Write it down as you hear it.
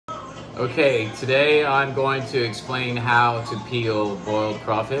Okay, today I'm going to explain how to peel boiled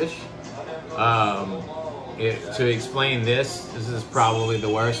crawfish. To explain this is probably the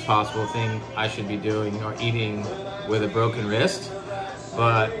worst possible thing I should be doing or eating with a broken wrist,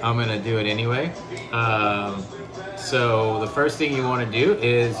 but I'm gonna do it anyway. So the first thing you want to do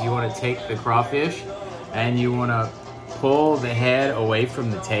is you want to take the crawfish and you want to pull the head away from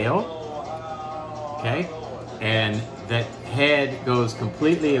the tail. Okay, and that head goes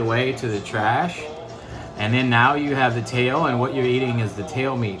completely away to the trash, and then now you have the tail, and what you're eating is the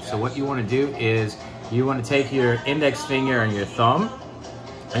tail meat. So what you want to do is you want to take your index finger and your thumb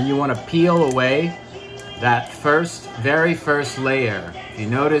and you want to peel away that very first layer. If you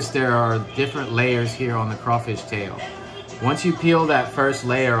notice, there are different layers here on the crawfish tail. Once you peel that first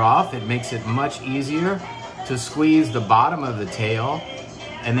layer off, it makes it much easier to squeeze the bottom of the tail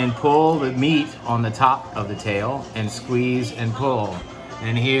and then pull the meat on the top of the tail and squeeze and pull.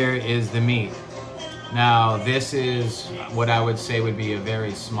 And here is the meat. Now this is what I would say would be a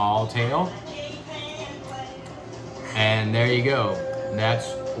very small tail. And there you go.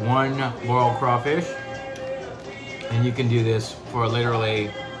 That's one boiled crawfish. And you can do this for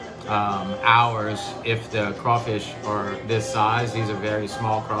literally hours if the crawfish are this size. These are very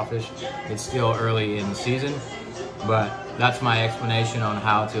small crawfish. It's still early in the season, but that's my explanation on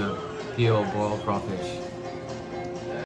how to peel boiled crawfish.